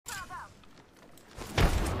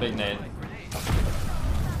Big nade.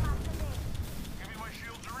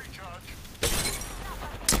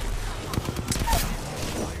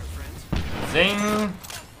 Zing!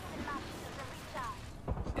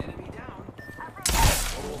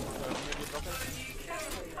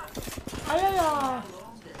 Ayaya!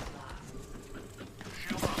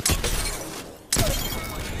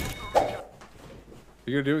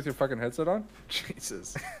 You gonna do it with your fucking headset on?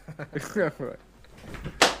 Jesus.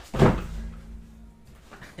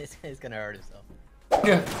 He's gonna hurt himself.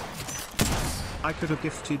 Yeah. I could have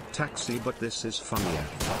gifted taxi, but this is funnier.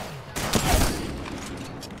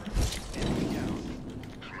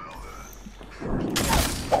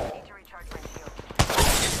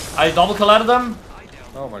 I double collided them.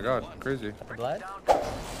 Oh my god, crazy. Blood?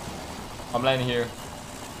 I'm landing here.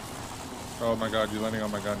 Oh my god, you're landing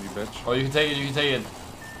on my gun, you bitch. Oh, you can take it, you can take it.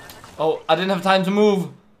 Oh, I didn't have time to move.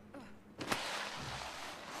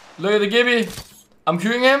 Look at the Gibby. I'm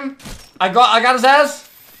queuing him. I got his ass.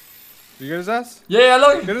 You get his ass? Yeah,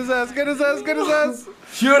 look. Get his ass, get his ass, get his ass.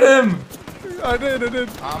 Shoot him. I did.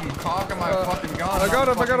 I'm cocking my fucking gun. I got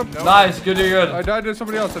him. Nice, good. I died to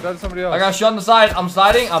somebody else, I got shot on the side. I'm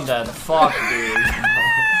sliding. I'm dead. Fuck, dude.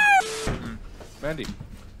 Mandy.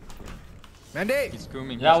 He's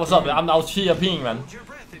booming. Yeah, what's up? I was PvPing, man.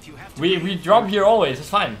 We drop here always. It's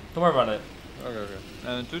fine. Don't worry about it.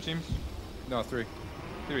 Okay. 2 teams. No, 3.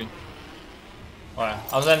 3. Alright,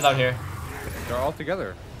 I was landing down here. They're all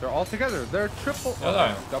together. They're triple. Yeah, they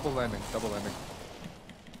are. Double landing.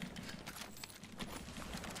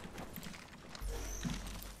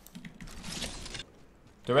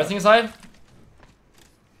 They're resting inside.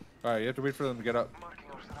 Alright, you have to wait for them to get up.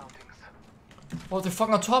 Oh, they're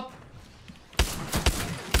fucking on top.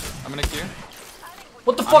 I'm gonna queue.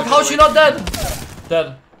 What the fuck? How's she not dead?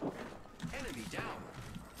 Dead.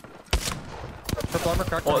 Triple armor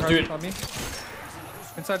crack. Oh, dude. On me.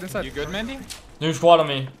 Inside. You good, Mandy? New squad on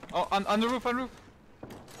me. Oh, on the roof,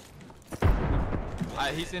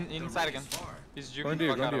 He's inside again. He's juking the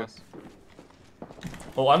fuck out of us.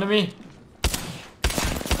 Oh, under me. In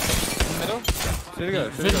the middle. Stay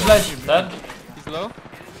together. Fifth flash. Dead. He's low.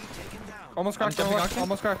 Almost cracked. jumping octane.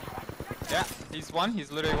 Almost cracked. Yeah, he's 1.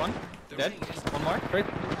 He's literally 1. Dead. 1 more. Wait,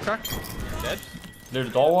 cracked. Dead. There's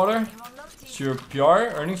the dog water. It's your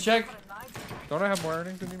PR earnings check. Don't I have more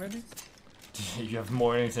earnings than you, Mandy? You have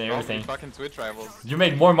more earnings than everything. Fucking Twitch rivals. You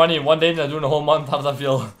make more money in one day than I do in a whole month. How does that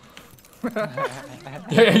feel?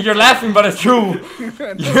 You're laughing, but it's true.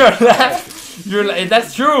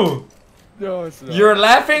 That's true. No, it's not. You're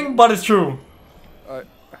laughing, but it's true.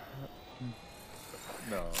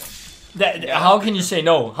 No. How can you say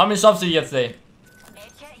no? How many subs did you get today?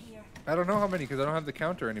 I don't know how many because I don't have the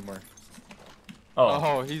counter anymore.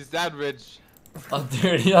 Oh, he's that rich. Oh,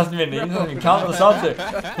 dude, he doesn't even count the subs there.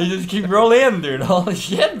 He just keep rolling in, dude. Holy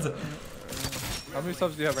shit. How many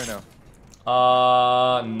subs do you have right now?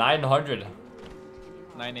 900.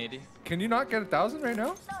 980. Can you not get 1,000 right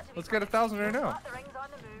now? Let's get 1,000 right now.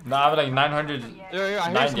 No, I have like 900. Yo, I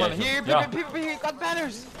hear someone. Here, people got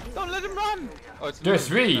banners. Don't let him run. Oh, it's There's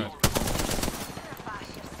 3.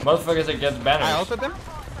 Motherfuckers that get banners. I ulted them.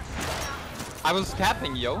 I was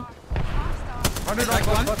tapping, yo. 100 on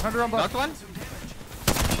one. 100 on Knocked one.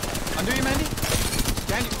 Under you, Mandy.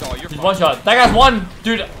 Oh, you're He's one shot. That guy's one,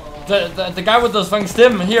 dude. The guy with the fucking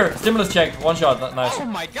stimulus check. One shot. Nice. Oh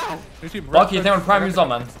my god. Lucky, I think on prime use on,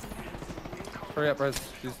 man. Hurry up, Rez.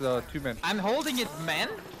 These 2 men. I'm holding it, man.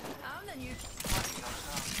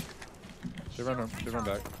 They run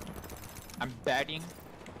back. I'm batting.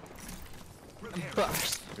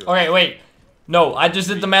 Okay, wait. No, I just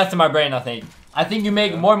did the math in my brain, I think. I think you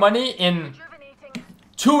make more money in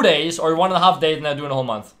 2 days or 1.5 days than I do in a whole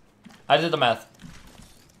month. I did the math.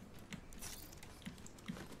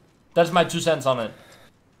 That's my 2 cents on it.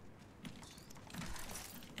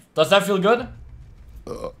 Does that feel good?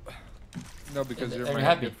 No, because you're Are you my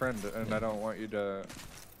happy? good friend, and I don't want you to.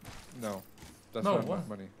 No, that's No, not what? enough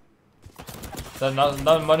money. That's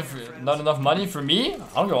not enough money for me? I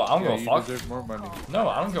don't give a You fuck. deserve more money. No,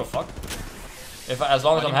 I don't give a fuck. As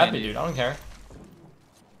long as I'm happy, dude. I don't care.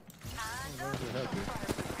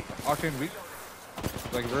 Octane weak.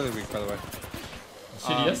 Like really weak, by the way.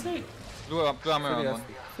 CDS day? Blue armor on one.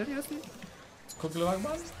 Quick little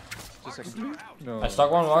man. Just a second. No. I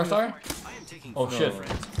stuck one Rockstar. Oh shit.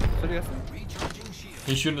 CDS.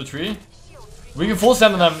 He's shooting the tree. We can full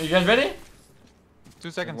send them. You guys ready?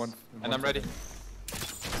 2 seconds. And I'm ready.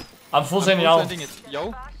 I'm full sending full now. sending it.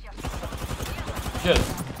 Yo. Shit.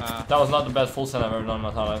 That was not the best full send I've ever done in my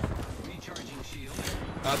entire life.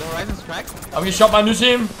 The horizon's cracked. I'm gonna shot my new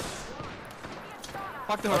team.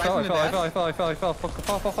 Fuck the I horizon. fell.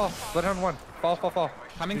 Fall. Bloodhound 1. Fall.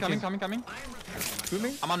 Coming.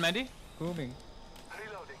 Booming? I'm on Mande. Booming.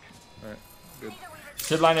 Alright, good.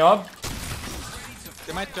 Zip line you up.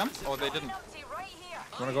 They might jump, or they didn't. You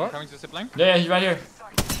wanna go up? Coming to zip line. Yeah, he's right here.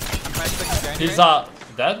 I'm 5 seconds behind. He's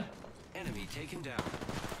dead. Enemy taken down.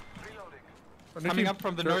 Coming up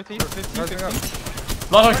from the northeast. 50.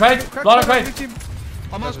 Blood on Craig.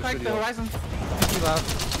 Almost cracked the horizon. TP lab.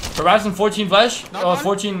 Horizon 14 flash. Knock Oh, one.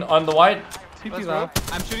 14 on the white. TP Let's lab. go.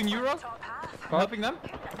 I'm shooting Euro. I'm helping them.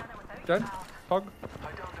 Dead. Hog.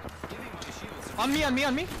 On me.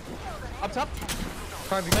 Up top.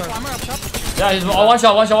 Climb. Armor up top. Yeah, he's one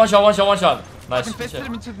shot. I can Nice. fist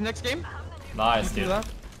him into the next game. Nice, TP dude. lab.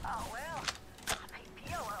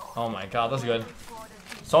 Oh my god, that's good.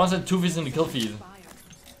 Someone said 2 feeds in the kill feed.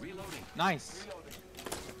 Nice.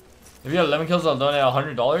 If you have 11 kills, I'll donate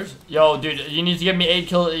 $100. Yo, dude, you need to get me 8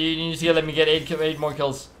 kills. You need to let me get 8 more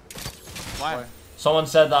kills. Why? Someone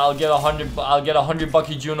said that I'll get 100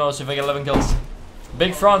 Bucky Junos if I get 11 kills.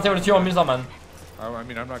 Big front, take what you want me, man. I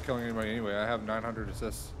mean, I'm not killing anybody anyway. I have 900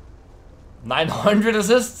 assists. 900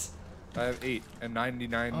 assists? I have 8 and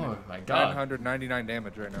 99. Oh my god. 999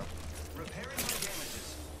 damage right now.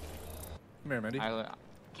 Come here, Mandy.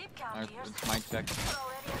 It's my check.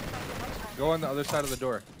 Go on the other side of the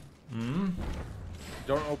door.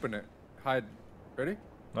 Don't open it. Hide. Ready?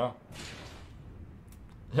 No.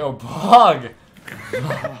 Yo, Bog!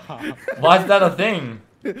 Why is that a thing?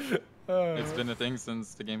 It's been a thing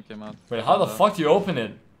since the game came out. Wait, how the fuck do you open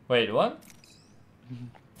it? Wait, what?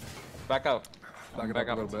 Back up. Back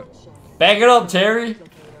up a little bit. Back it up, Terry!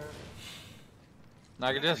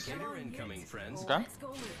 Like this. Incoming, friends. Okay.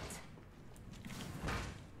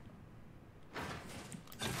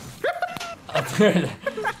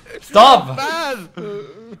 Stop! Bad!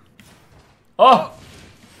 Oh!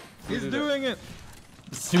 He's doing it!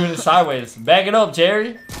 He's doing it sideways. Back it up,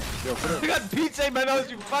 Terry! Yo, put it. You got pizza in my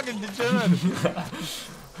nose, you fucking degenerate!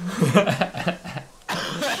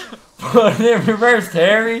 Put it in reverse,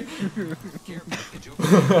 Terry!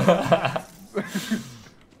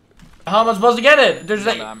 How am I supposed to get it? There's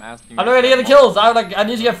like, I'm asking. I'm not gonna get the kills. I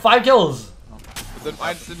need to get 5 kills. Then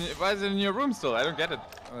why is it in your room still? I don't get it.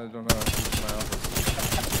 I don't know. It's in my office.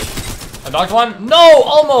 I knocked one. No,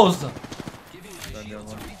 almost. Then the other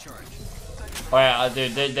one. Oh yeah,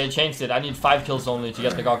 dude, they changed it. I need 5 kills only to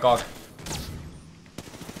get the gok.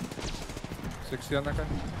 60 on that guy.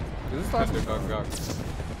 Is this last one?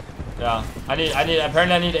 Yeah,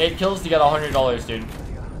 apparently I need 8 kills to get $100, dude.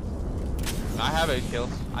 I have 8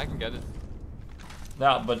 kills. I can get it.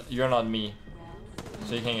 Yeah, but you're not me,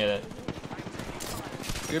 so you can't get it.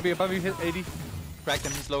 You'll be above you, hit 80. Cracked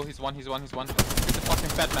him, he's low, he's one. He's a fucking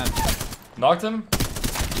fat man. Knocked him.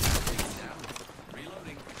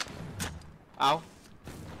 Ow.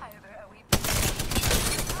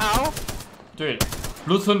 Ow. Dude,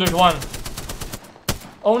 Blue 101.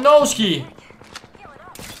 Oh no, Ski.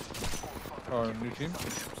 Oh, new team.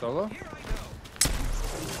 Solo.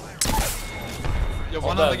 Yo,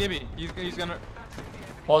 one on the Gibby. He's gonna.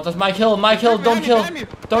 Oh, that's my kill. Don't kill.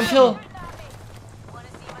 Don't kill.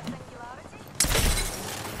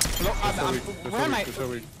 Where am I? So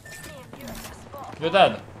weak. You're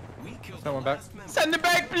dead. Someone back. Send him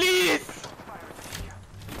back, please!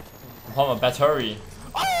 Oh my battery.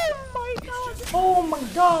 Oh my god! Oh my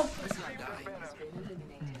god.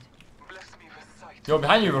 Yo,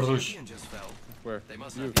 behind you, Verdush. Where?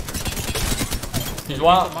 You. He's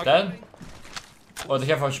one dead. Oh, they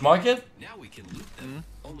came from Schmarket? Now we can loot them.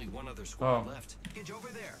 Only one other squad left. Edge over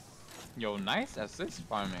there. Yo, nice assist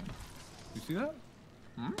farming. You see that?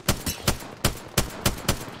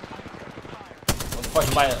 What the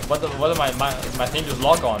fuck? What am my thing just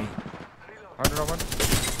lock on? 100 on one.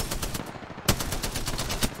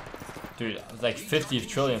 Dude, it's like 50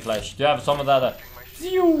 trillion flash. Do you have some of that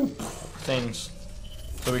things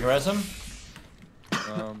so we can res him?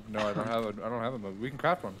 No, I don't have a move. We can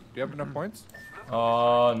craft one. Do you have enough points?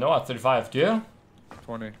 No, at 35. Do you?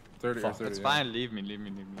 20, 30 Fuck, or 30. It's yeah. fine, leave me.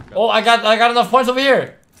 Oh, I got enough points over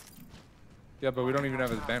here. Yeah, but we don't even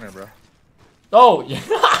have his banner, bro. Oh, yeah.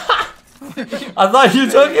 I thought you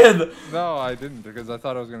took it. No, I didn't because I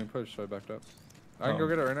thought I was gonna push, so I backed up. I can go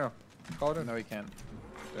get it right now. Call it in. No, he can't.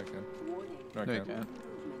 Yeah, I can. No, I No, he can't. can't.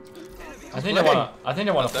 I think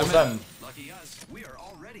they wanna full send. Lucky us. We are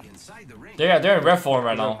already inside the ring. They're in ref form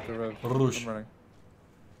right now. The rev. Rouge. I'm running.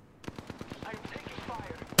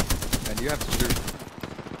 And you have to shoot.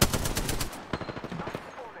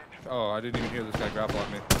 Oh, I didn't even hear this guy grapple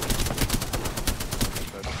at me.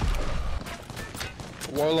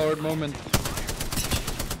 Warlord moment.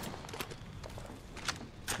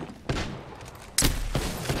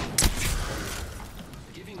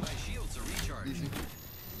 Easy.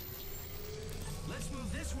 Let's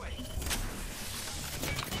move this way.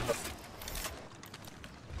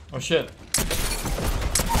 Oh shit.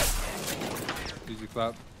 Easy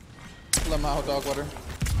clap. Let him out, dog water.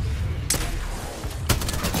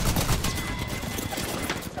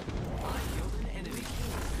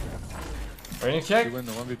 Rating check? You win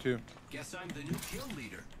the 1v2. Guess I'm the new kill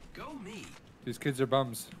leader. Go me. These kids are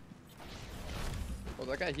bums. Oh,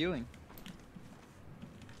 that guy healing.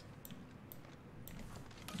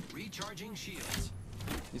 Recharging shields.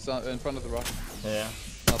 He's in front of the rock. Yeah.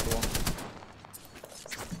 Not the wall.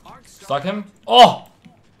 Arc start. Stuck him? Oh!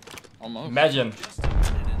 Almost. Imagine. Just a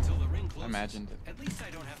minute until the ring closes. Imagined it. At least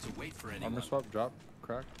I don't have to wait for anyone. Armor swap, drop,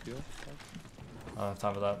 crack, heal. I don't have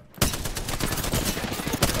time for that.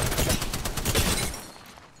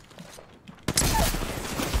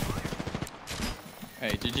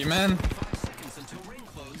 Hey, GG man. 5 seconds until ring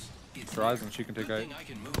close. It's Horizon, she can take good out. thing I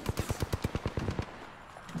can move.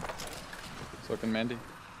 So can Mandy.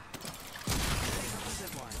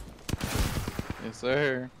 Yes,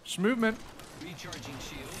 sir. Schmovement. Recharging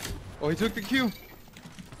shield. Oh, he took the Q.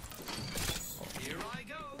 Here I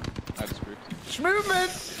go. I just screwed. Schmovement!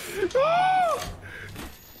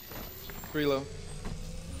 Pretty low.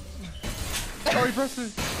 Oh, he pressed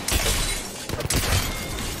it.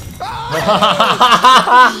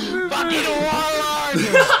 Fucking warlord!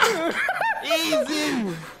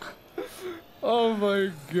 Easy! Oh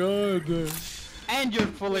my god. And you're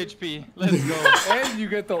full HP. Let's go. And you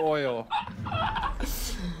get the oil.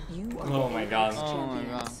 Oh my god. Oh my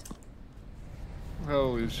god.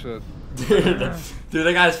 Holy shit. Dude,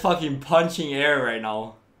 that guy's fucking punching air right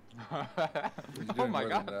now. You're Oh doing my more than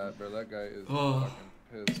god. that, bro. That guy is Oh.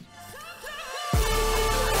 fucking pissed.